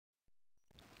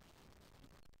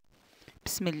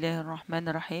بسم الله الرحمن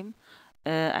الرحيم.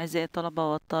 أعزائي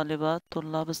الطلبة والطالبات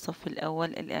طلاب الصف الأول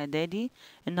الإعدادي،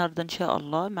 النهاردة إن شاء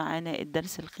الله معانا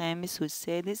الدرس الخامس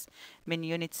والسادس من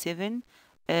يونت 7.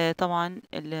 طبعا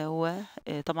اللي هو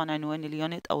طبعا عنوان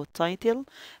اليونت أو التايتل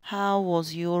How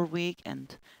was your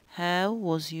weekend؟ How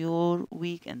was your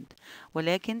weekend؟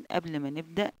 ولكن قبل ما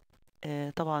نبدأ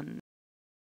طبعا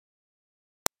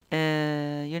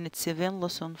Unit 7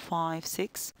 lesson 5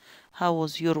 6 How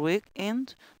was your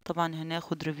weekend؟ طبعا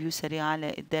هناخد ريفيو سريع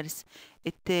على الدرس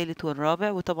الثالث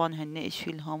والرابع، وطبعا هنناقش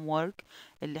فيه الهوم وورك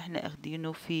اللي احنا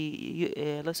اخدينه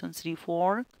في lesson 3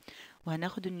 4،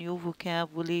 وهناخد النيو vocab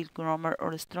والجرامر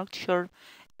or structure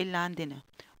اللي عندنا.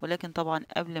 ولكن طبعا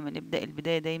قبل ما نبدأ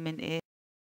البداية دايما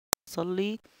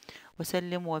صلي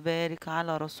وسلم وبارك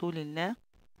على رسول الله.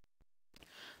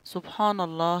 سبحان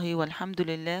الله والحمد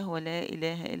لله ولا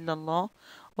إله إلا الله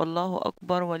والله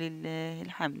أكبر ولله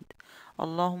الحمد.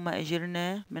 اللهم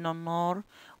أجرنا من النار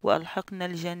وألحقنا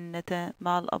الجنة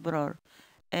مع الأبرار،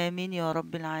 آمين يا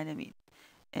رب العالمين.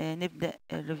 نبدأ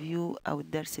الريفيو أو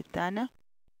الدرس بتاعنا.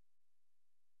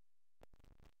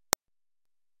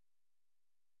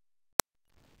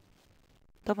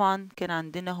 طبعا كان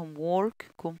عندنا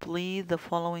homework complete the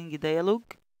following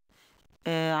dialogue.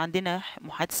 عندنا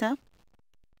محادثة.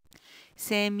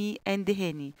 Sammy and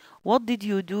Henny, what did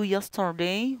you do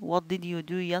yesterday? What did you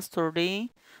do yesterday?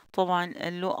 طبعا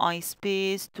قال له I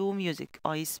space to music.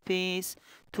 I space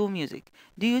to music.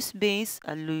 Do you space؟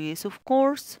 قال له yes of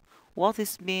course. What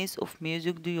space of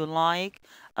music do you like؟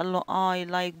 قال له I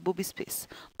like Bobby space.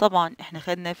 طبعا احنا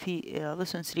خدنا في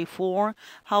lesson 3 4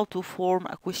 how to form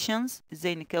a questions،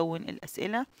 ازاي نكون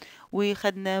الأسئلة،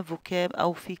 وخدنا vocab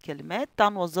أو في كلمات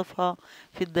تعال نوظفها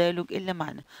في الديالوج اللي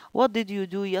معنا. What did you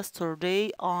do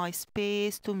yesterday? I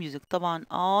space to music. طبعا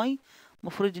I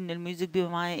مفروض ان الميوزك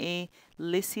بيبقى معايا ايه؟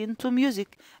 listen to music،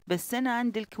 بس انا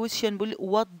عندي الكويشن بقول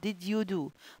what did you do،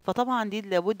 فطبعا دي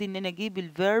لابد ان انا اجيب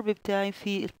الفيرب بتاعي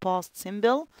في الباست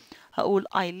سيمبل. هقول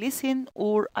I listen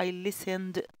or I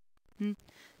listened.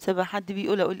 سبب حد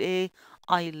بيقول اقول ايه؟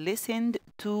 I listened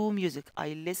to music.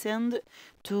 I listened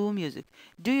to music.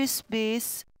 Do you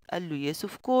space؟ قال له yes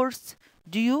of course.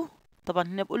 Do you؟ طبعا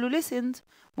هنا بقول له listened،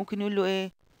 ممكن يقول له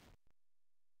ايه؟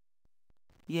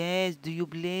 yes. Do you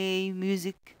play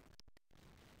music؟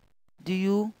 Do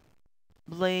you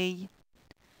play؟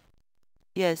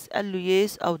 yes. قال له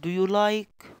yes أو do you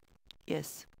like؟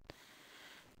 yes.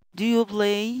 Do you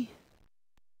play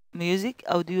music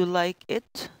أو do you like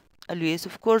it؟ قال له yes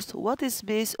of course. What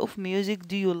space of music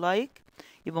do you like؟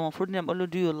 يبقى المفروض إن أنا بقول له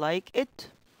do you like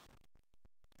it؟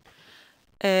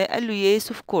 قال له yes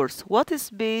of course. What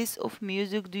space of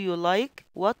music do you like؟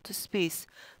 what space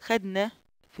خدنا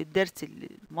في الدرس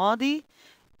الماضي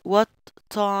what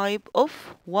type of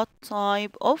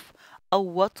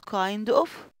أو what kind of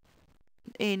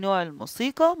ايه نوع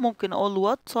الموسيقى. ممكن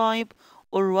اقول what type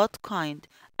or what kind.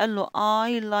 قال له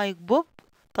I like pop.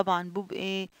 طبعا بوب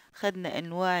ايه؟ خدنا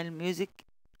انواع الميوزك،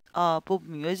 بوب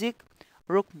ميوزك،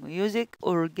 روك ميوزك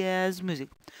or jazz music،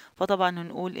 فطبعا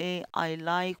هنقول ايه؟ I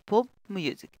like pop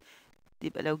music.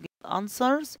 يبقى لو جبت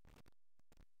answers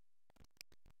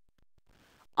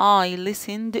I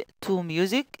listened to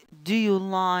music. Do you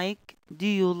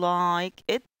like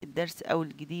it؟ الدرس أول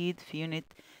الجديد في unit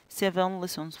 7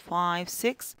 lessons 5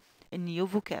 6 new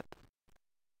vocab.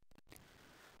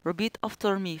 Repeat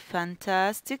after me.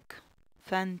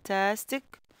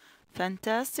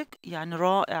 fantastic يعني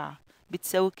رائع،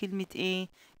 بتساوي كلمة ايه؟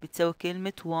 بتساوي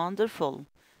كلمة wonderful.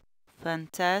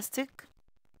 fantastic.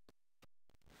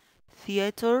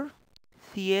 theater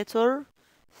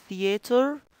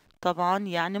طبعا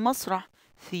يعني مسرح.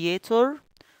 theater.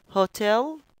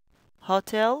 hotel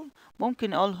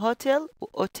ممكن اقول hotel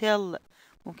و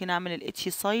ممكن اعمل ال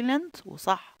H silent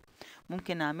وصح،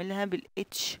 ممكن اعملها بال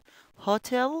H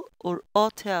hotel or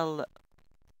hotel.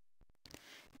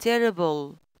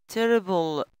 terrible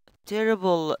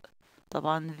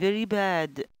طبعا very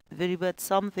bad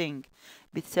something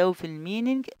بتساوي في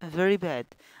المينينج very bad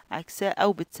عكسها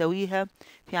أو بتساويها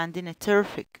في عندنا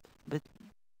terrific.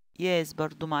 yes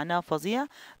برضو معناها فظيع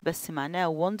بس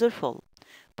معناها wonderful.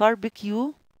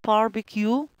 barbecue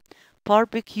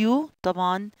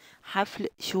طبعا حفل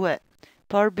شواء.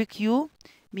 barbecue.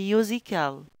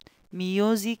 musical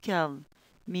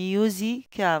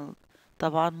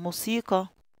طبعا موسيقى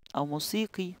أو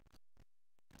موسيقي.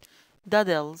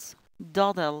 doodles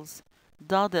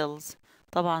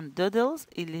طبعا doodles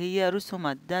اللي هي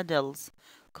رسومات doodles.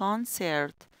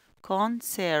 concert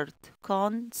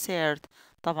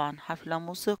طبعا حفلة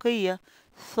موسيقية.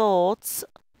 thoughts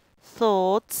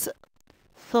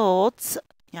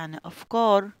يعني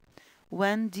أفكار.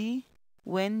 windy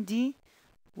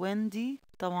windy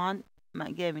طبعا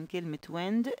جاء من كلمة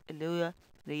wind اللي هو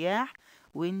رياح،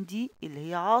 windy اللي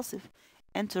هي عاصف.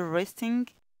 interesting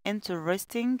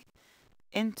interesting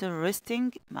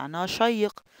interesting معناها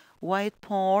شيق.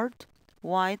 whiteboard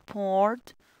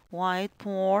whiteboard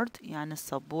whiteboard يعني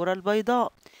السبورة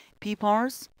البيضاء.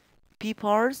 papers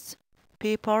papers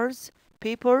papers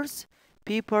papers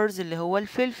papers اللي هو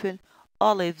الفلفل.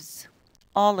 olives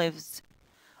olives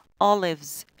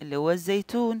olives اللي هو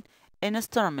الزيتون.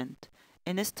 instrument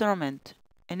instrument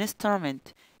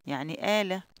instrument يعني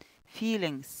آلة.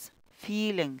 feelings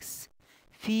feelings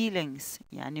feelings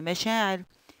يعني مشاعر.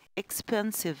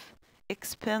 expensive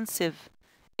expensive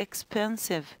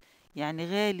expensive يعني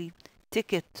غالي.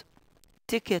 ticket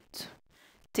ticket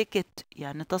ticket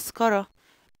يعني تذكرة.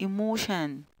 emotion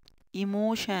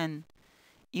emotion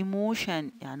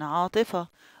emotion يعني عاطفة.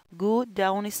 go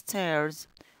downstairs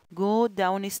go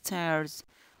downstairs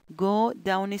go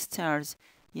downstairs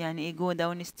يعني ايه go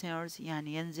downstairs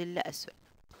يعني ينزل لأسفل.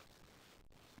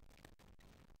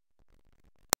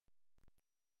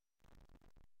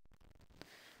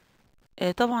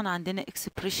 طبعا عندنا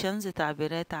expressions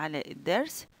تعبيرات على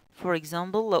الدرس. for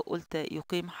example لو قلت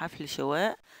يقيم حفل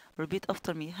شواء repeat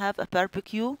after me. have a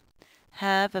barbecue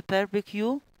have a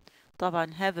barbecue.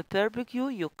 طبعا have a barbecue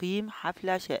يقيم حفل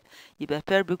عشاء، يبقى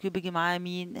barbecue بيجي معاه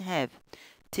مين؟ have.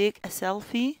 take a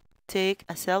selfie take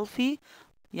a selfie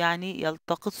يعني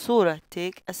يلتقط صورة.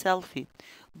 take a selfie.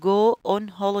 go on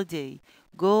holiday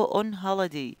go on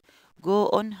holiday go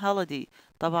on holiday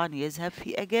طبعا يذهب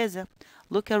في أجازة.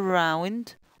 look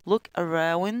around look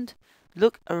around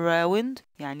look around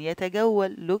يعني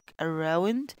يتجول. look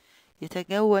around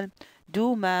يتجول.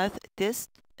 do math test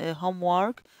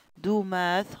homework do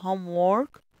math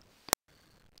homework.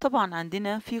 طبعا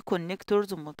عندنا في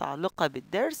connectors متعلقة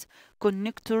بالدرس.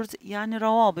 connectors يعني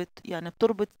روابط، يعني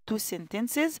بتربط two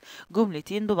sentences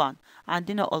جملتين ببعض.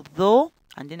 عندنا although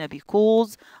عندنا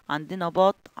because عندنا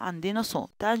but عندنا so.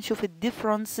 تعال نشوف ال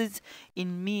differences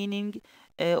in meaning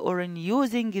or in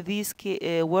using these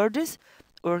words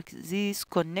or these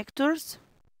connectors.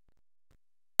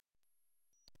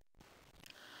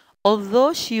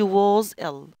 although she was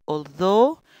ill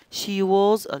although she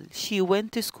was ill she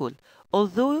went to school.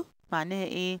 although معناها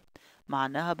ايه؟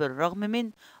 معناها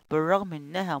بالرغم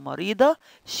انها مريضة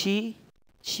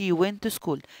she went to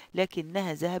school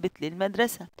لكنها ذهبت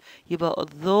للمدرسة. يبقى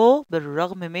although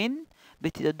بالرغم من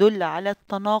بتدل على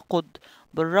التناقض.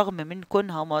 بالرغم من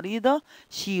كونها مريضة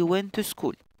she went to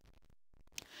school.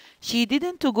 she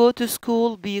didn't go to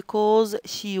school because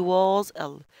she was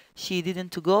ill. she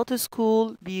didn't go to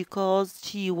school because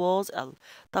she was ill.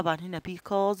 طبعا هنا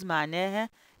because معناها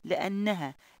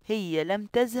لأنها هي لم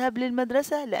تذهب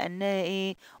للمدرسة لأنها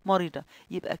إيه؟ مريضة.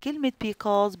 يبقى كلمة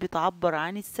because بتعبر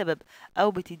عن السبب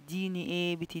أو بتديني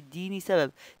إيه؟ بتديني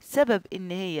سبب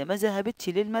إن هي ما ذهبتش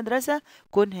للمدرسة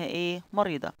كونها إيه؟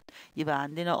 مريضة. يبقى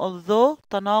عندنا although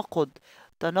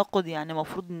تناقض يعني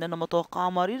مفروض إن أنا متوقعة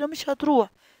مريضة مش هتروح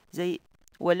زي،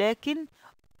 ولكن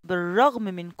بالرغم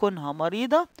من كونها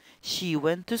مريضة she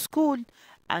went to school.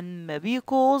 أما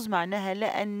because معناها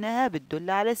لأنها بتدل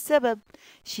على السبب.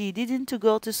 she didn't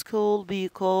go to school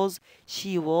because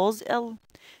she was ill.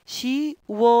 she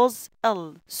was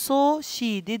ill so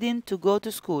she didn't go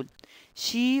to school.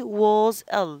 she was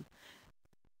ill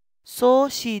so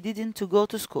she didn't go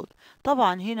to school.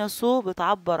 طبعا هنا so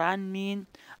بتعبر عن مين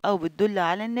أو بتدل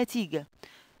على النتيجة.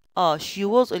 she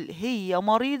was هي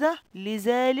مريضة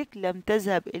لذلك لم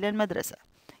تذهب إلى المدرسة.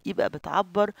 يبقى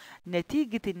بتعبر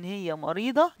نتيجة إن هي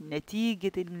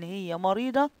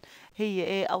مريضة هي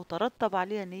إيه أو ترتب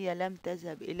عليها إن هي لم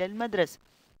تذهب إلى المدرسة.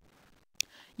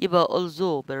 يبقى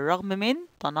although بالرغم من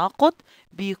تناقض.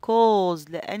 because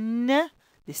لأن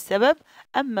للسبب.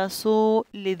 أما so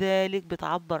لذلك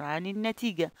بتعبر عن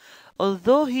النتيجة.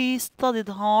 although he studied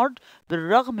hard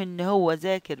بالرغم إن هو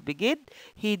ذاكر بجد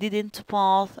he didn't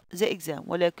pass the exam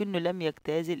ولكنه لم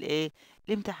يجتاز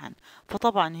الامتحان.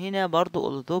 فطبعا هنا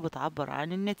برضو although بتعبر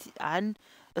عن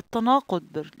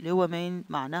التناقض اللي هو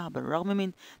معناها بالرغم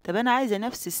من. طب أنا عايزة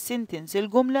نفس السنتنس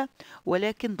الجملة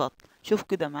ولكن but. شوف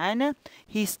كده معانا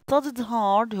he studied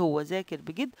hard هو ذاكر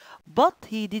بجد but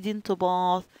he didn't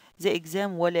pass the exam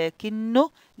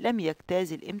ولكنه لم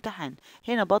يجتاز الامتحان.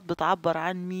 هنا but بتعبر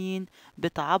عن مين؟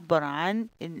 بتعبر عن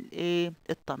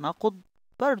التناقض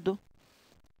برضو.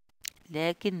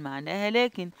 لكن معناها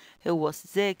لكن هو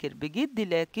ذاكر بجد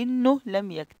لكنه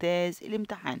لم يجتاز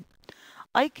الامتحان.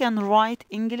 I can write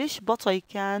English but I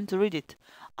can't read it.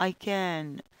 I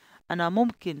can أنا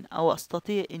ممكن أو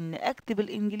أستطيع إن أكتب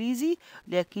الإنجليزي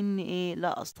لكن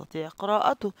لا أستطيع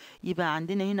قراءته. يبقى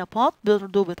عندنا هنا but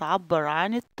برضو بتعبر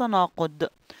عن التناقض.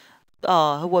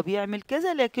 هو بيعمل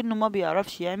كذا لكنه ما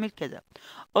بيعرفش يعمل كذا.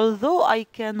 although I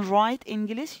can write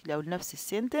English، لو نفس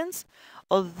السنتنس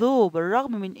although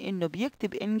بالرغم من انه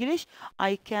بيكتب English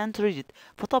I can't read it.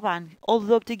 فطبعا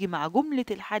although بتيجي مع جملة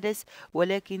الحدث،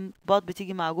 ولكن but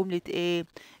بتيجي مع جملة ايه؟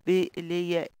 اللي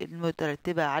هي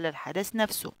المترتبة على الحدث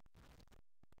نفسه.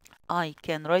 I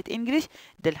can write English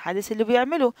ده الحدث اللي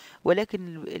بيعمله،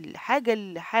 ولكن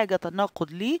الحاجة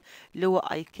تناقض ليه اللي هو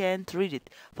I can't read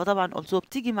it. فطبعا also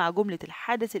بتيجي مع جملة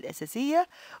الحدث الأساسية،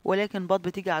 ولكن but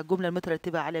بتيجي على الجملة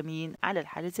المترتبة على مين؟ على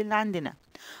الحدث اللي عندنا.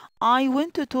 I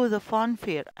went to the fun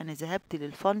fair. أنا ذهبت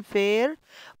للفن fair.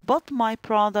 But my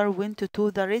brother went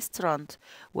to the restaurant.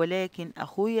 ولكن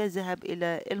أخويا ذهب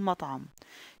إلى المطعم.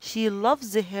 She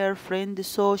loves her friend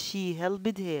so she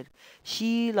helped her.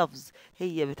 She loves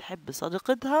هي بتحب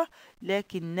صديقتها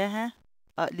لكنها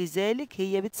لذلك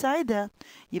هي بتساعدها.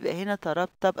 يبقى هنا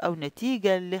ترتب أو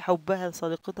نتيجة لحبها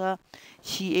لصديقتها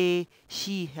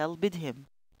she helped him.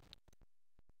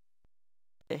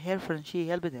 her friend she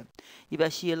helped him.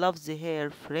 يبقى she loves her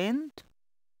friend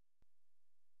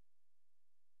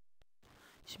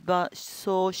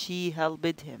so she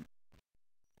helped him.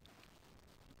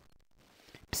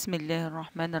 بسم الله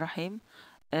الرحمن الرحيم.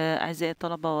 أعزائي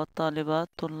الطلبة والطالبات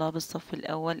طلاب الصف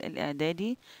الأول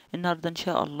الإعدادي، النهاردة إن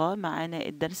شاء الله معانا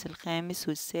الدرس الخامس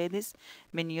والسادس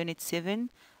من يونت 7.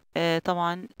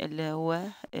 طبعا اللي هو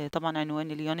طبعا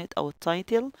عنوان اليونت أو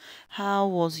التايتل How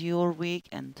was your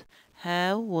weekend؟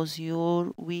 How was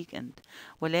your weekend؟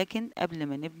 ولكن قبل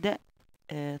ما نبدأ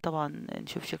طبعا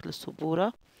نشوف شكل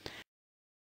السبورة.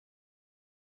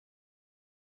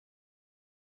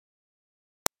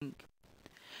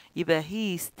 يبقى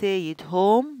he stayed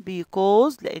home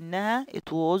because لأنها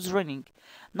it was raining.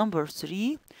 Number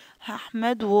 3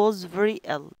 أحمد was very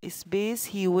ill space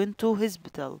he went to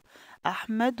hospital.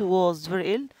 أحمد was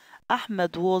very ill.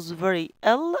 أحمد was very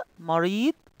ill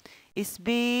مريض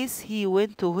space he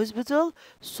went to hospital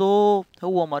so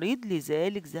هو مريض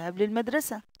لذلك ذهب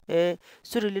للمدرسة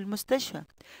سوري للمستشفى.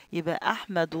 يبقى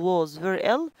أحمد was very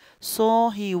ill so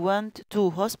he went to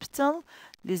hospital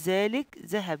لذلك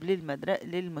ذهب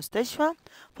للمستشفى.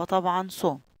 فطبعا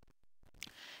so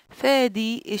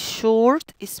فادي is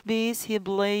short space he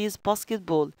plays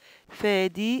basketball.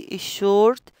 فادي is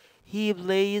short he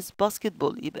plays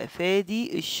basketball. يبقى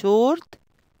فادي is short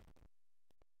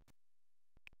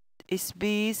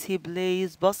space he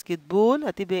plays basketball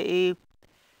هتبقى ايه؟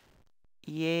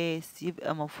 yes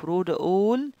يبقى مفروض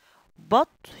اقول but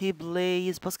he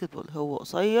plays basketball. هو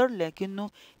قصير لكنه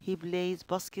he plays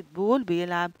basketball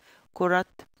بيلعب كرة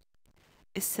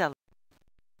السلة.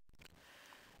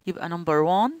 يبقى number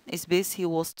 1 space he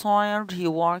was tired he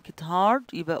worked hard.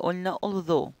 يبقى قلنا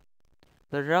although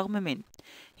بالرغم من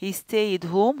he stayed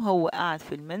home هو قاعد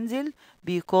في المنزل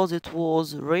because it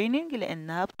was raining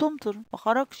لأنها بتمطر ما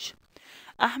خرجش.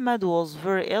 أحمد was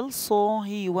very ill so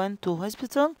he went to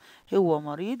hospital هو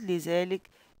مريض لذلك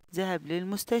ذهب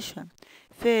للمستشفى.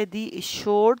 فادي is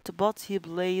short but he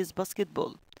plays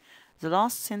basketball. The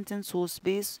last sentence was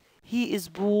space he is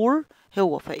poor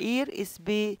هو فقير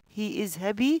he is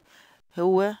happy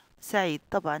هو سعيد.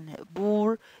 طبعا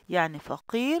poor يعني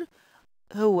فقير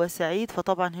هو سعيد.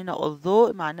 فطبعا هنا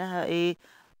although معناها ايه؟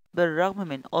 بالرغم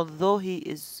من although he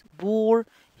is poor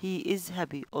he is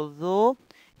happy. although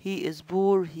he is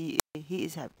poor he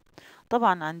is happy.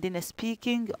 طبعا عندنا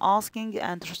speaking asking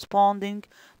and responding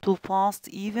to past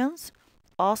events.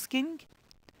 asking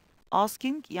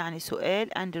يعني سؤال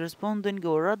and responding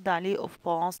والرد عليه of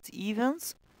past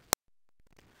events.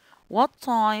 What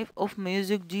type of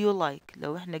music do you like؟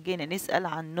 لو احنا جينا نسأل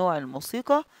عن نوع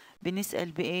الموسيقى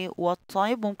بنسأل بإيه؟ What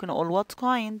type. ممكن أقول what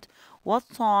kind. What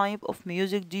type of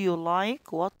music do you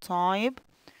like؟ What type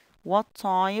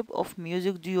of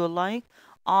music do you like؟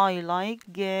 I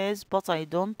like jazz but I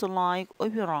don't like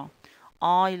opera.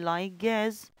 I like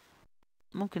jazz.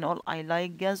 ممكن أقول I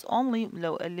like jazz only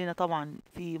لو قال لنا طبعا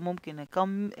في ممكن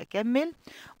أكمل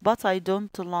but I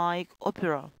don't like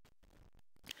opera.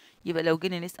 يبقى لو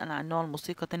جينا نسأل عن نوع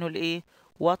الموسيقى تاني ايه؟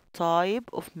 What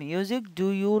type of music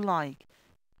do you like؟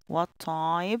 What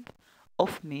type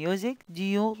of music do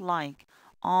you like؟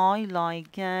 I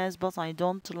like jazz but I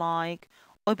don't like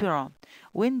opera.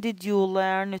 When did you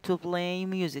learn to play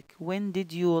music؟ When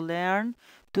did you learn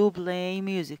to play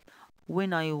music؟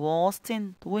 When I was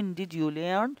 10. When did you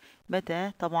learn؟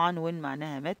 متى؟ طبعا when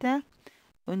معناها متى.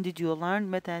 When did you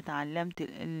learn؟ متى تعلمت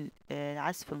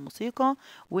عزف الموسيقى؟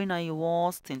 When I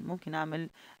was 10. ممكن أعمل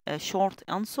short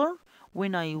answer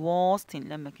when I was 10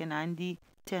 لما كان عندي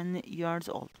 10 years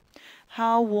old.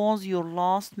 How was your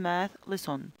last math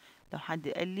lesson؟ لو حد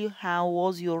قال لي how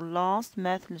was your last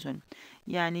math lesson،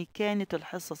 يعني كانت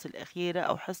الحصص الأخيرة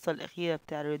أو الحصة الأخيرة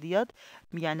بتاع الرياضيات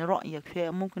يعني رأيك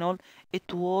فيها، ممكن أقول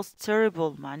it was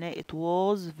terrible، معناه it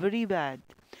was very bad،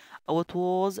 أو it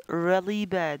was really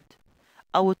bad،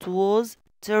 أو it was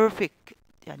terrific،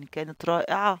 يعني كانت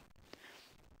رائعة.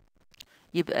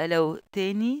 يبقى لو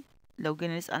تاني لو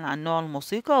جينا نسأل عن نوع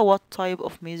الموسيقى what type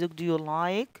of music do you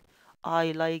like؟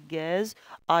 I like jazz،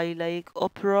 I like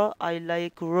opera، I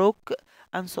like rock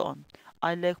and so on.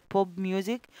 I like pop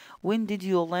music. When did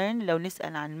you learn؟ لو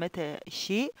نسأل عن متى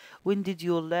الشيء when did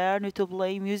you learn to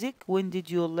play music؟ when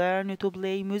did you learn to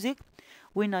play music؟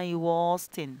 when I was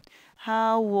 10.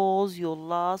 How was your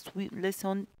last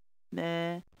lesson؟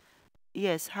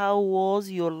 Yes, how was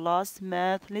your last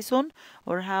math lesson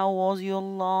or how was your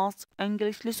last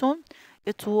English lesson؟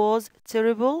 It was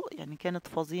terrible، يعني كانت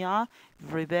فظيعة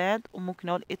very bad، وممكن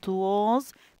نقول it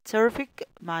was terrific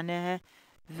معناها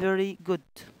very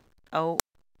good. أو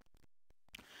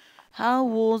how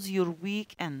was your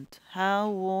weekend؟ how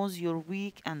was your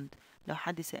weekend؟ لو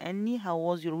حد سألني how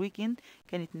was your weekend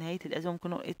كانت نهاية الأسبوع ممكن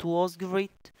نقول it was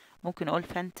great، ممكن أقول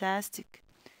fantastic.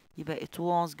 يبقى it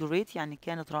was great يعني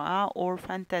كانت رائعة or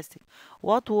fantastic.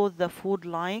 What was the food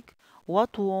like؟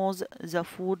 What was the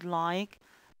food like؟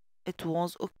 It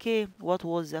was okay. What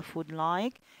was the food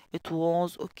like؟ It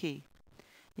was okay.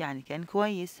 يعني كان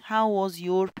كويس. How was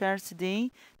your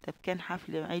birthday؟ طب كان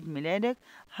حفل عيد ميلادك.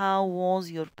 How was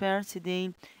your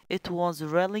birthday؟ It was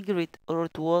really great or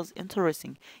it was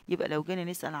interesting. يبقى لو جينا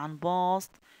نسأل عن past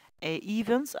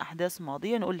events أحداث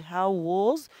ماضية نقول how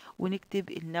was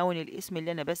ونكتب النون الاسم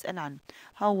اللي أنا بسأل عنه.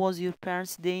 How was your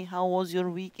birthday؟ How was your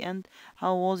weekend؟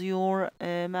 How was your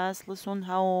math lesson؟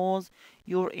 How was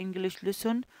your English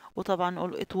lesson؟ وطبعا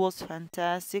نقول it was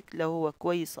fantastic لو هو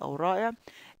كويس أو رائع.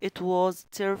 It was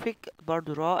terrific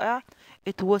برضو رائع.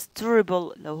 It was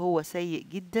terrible لو هو سيء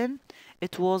جدا.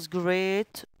 It was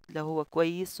great لو هو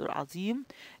كويس عظيم.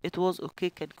 It was okay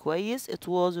كان كويس. It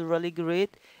was really great.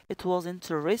 It was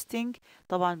interesting.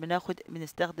 طبعا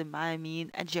بنستخدم معاه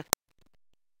مين adjective.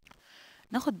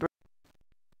 ناخد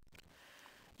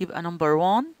يبقى number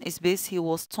 1 space he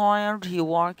was tired he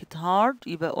worked hard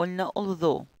يبقى قلنا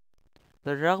although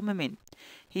بالرغم من.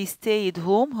 He stayed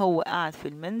home هو قاعد في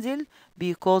المنزل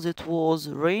because it was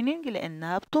raining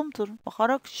لأنها بتمطر ما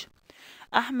خرجش.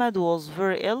 أحمد was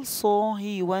very ill so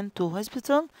he went to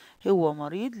hospital هو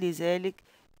مريض لذلك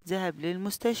ذهب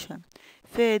للمستشفى.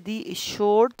 فادي is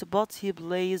short but he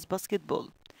plays basketball.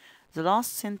 The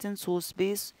last sentence was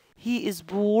space he is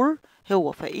poor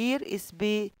هو فقير is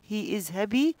he is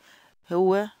happy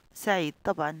هو سعيد.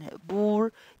 طبعا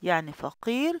poor يعني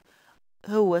فقير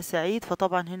هو سعيد،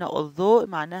 فطبعا هنا although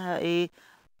معناها ايه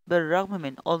بالرغم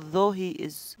من. although he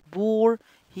is poor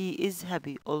he is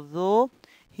happy. although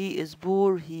he is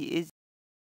poor he is.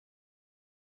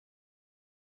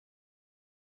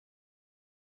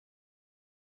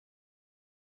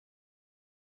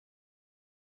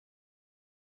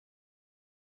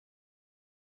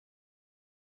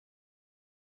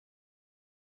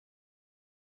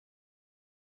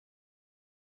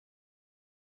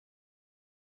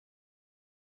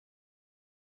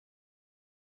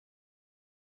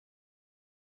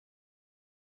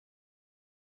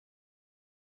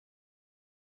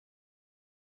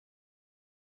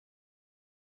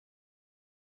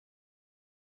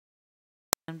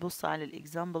 نبص على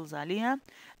الاكزامبلز عليها.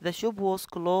 the shop was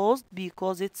closed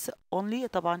because it's only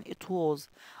طبعا it was.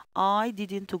 I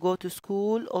didn't go to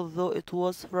school although it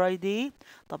was Friday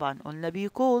طبعا قلنا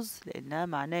because لأنها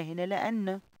معناه هنا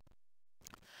لأن.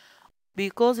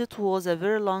 because it was a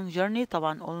very long journey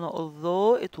طبعا قلنا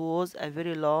although it was a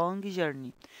very long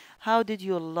journey. how did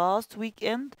your last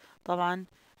weekend طبعا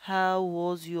how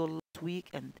was your last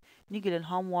weekend. نيجي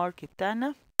للhomework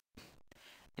بتاعنا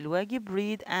الواجب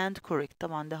read and correct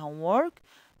طبعا ده homework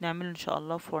نعمله إن شاء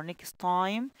الله for next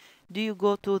time. do you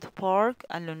go to the park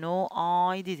قال له no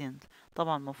I didn't.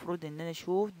 طبعا المفروض إن أنا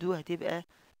أشوف do هتبقى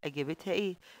إجابتها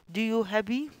إيه. do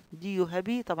you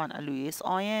happy طبعا قال له yes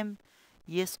I am.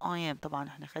 yes I am طبعا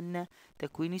احنا خدنا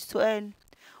تكوين السؤال.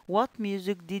 what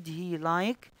music did he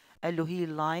like قال له he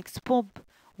likes pop.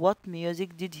 what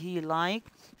music did he like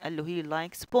قال له he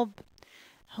likes pop.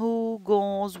 who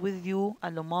goes with you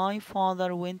قال له my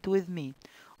father went with me.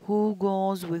 who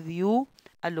goes with you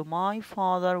قال له my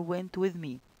father went with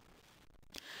me.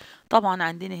 طبعا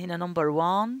عندنا هنا number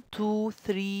 1 2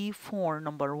 3 4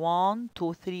 number 1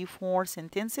 2 3 4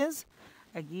 sentences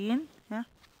again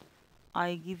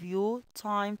I give you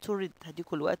time to read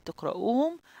هديكوا الوقت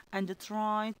تقرأوهم and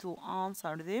try to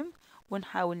answer them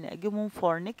ونحاول نجيبهم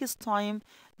for next time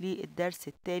للدرس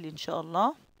التالي إن شاء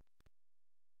الله.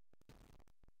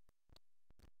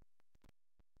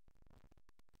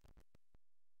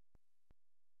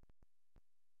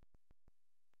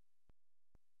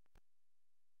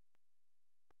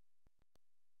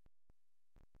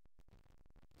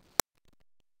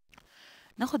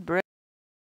 ناخد بريك.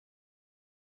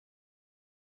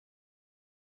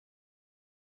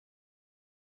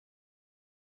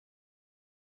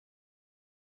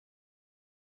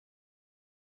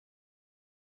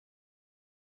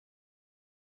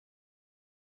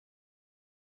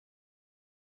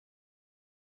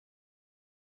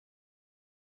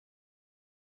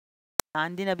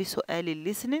 عندنا بسؤال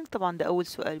الليسننج، طبعا ده أول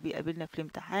سؤال بيقابلنا في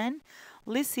الامتحان.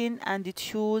 Listen and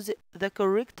choose the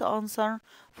correct answer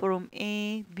from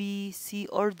A, B, C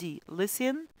or D.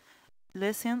 Listen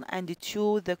and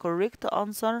choose the correct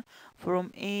answer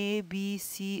from A, B,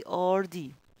 C or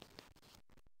D.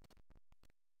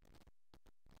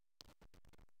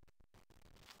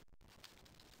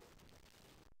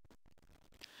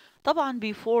 طبعا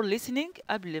before listening،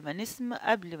 قبل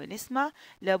ما نسمع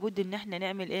لابد ان احنا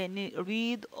نعمل ايه؟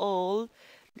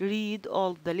 read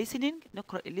all the listening،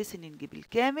 نقرأ listening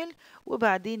بالكامل،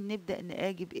 وبعدين نبدأ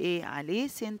نجيب ايه عليه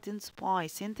sentence by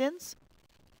sentence.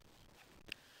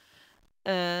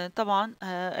 طبعا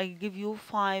I give you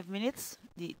 5 minutes،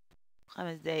 دي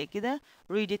 5 دقايق كده.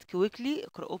 read it quickly،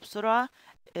 اقرأه بسرعة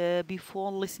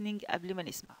before listening، قبل ما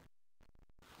نسمع.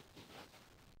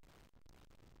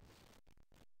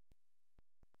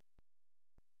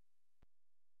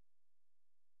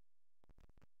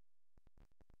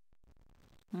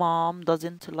 Mom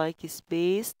doesn't like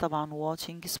space. طبعا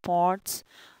watching sports,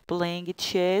 playing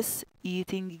chess,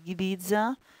 eating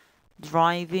pizza,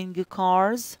 driving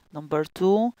cars. Number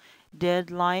 2,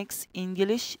 Dad likes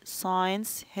English,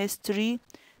 science, history,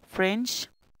 French.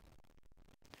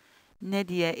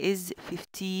 Nadia is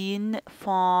 15,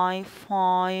 5,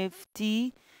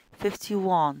 50,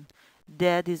 51.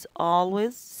 Dad is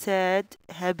always sad,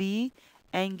 happy,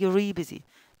 angry, busy.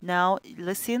 Now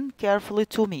listen carefully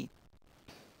to me.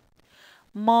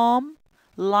 Mom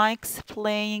likes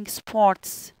playing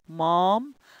sports.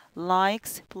 Mom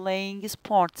likes playing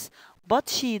sports, but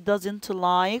she doesn't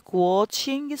like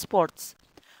watching sports.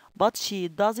 But she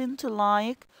doesn't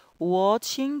like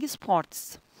watching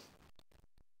sports.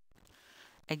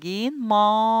 Again,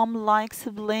 Mom likes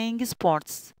playing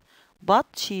sports, but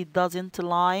she doesn't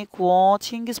like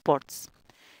watching sports.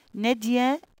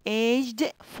 Nadia, aged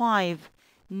 5.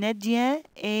 Nadia,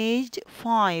 aged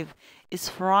 5, is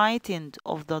frightened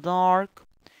of the dark.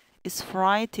 Is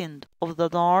frightened of the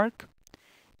dark.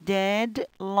 Dad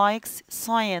likes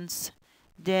science.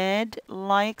 Dad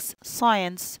likes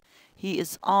science. He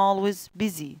is always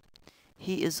busy.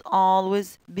 He is always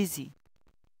busy.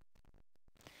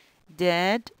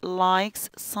 Dad likes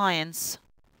science.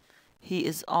 He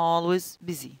is always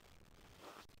busy.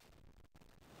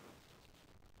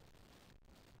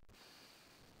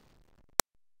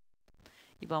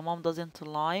 يبقى mom doesn't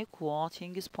like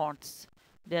watching sports.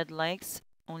 Dad likes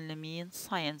only means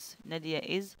science. Nadia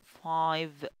is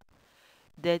 5.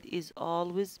 Dad is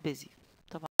always busy.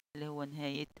 طبعا اللي هو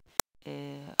نهاية.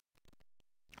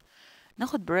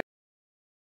 ناخد بريك.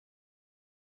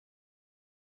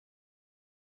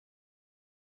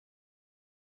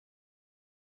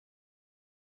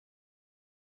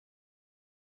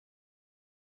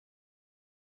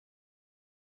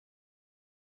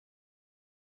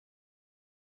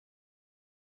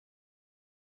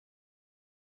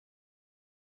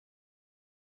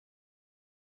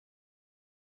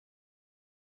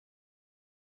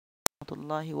 ورحمة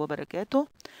الله وبركاته.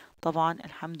 طبعا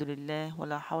الحمد لله،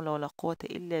 ولا حول ولا قوة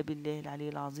إلا بالله العلي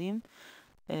العظيم.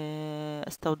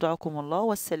 استودعكم الله،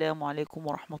 والسلام عليكم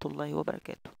ورحمة الله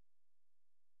وبركاته.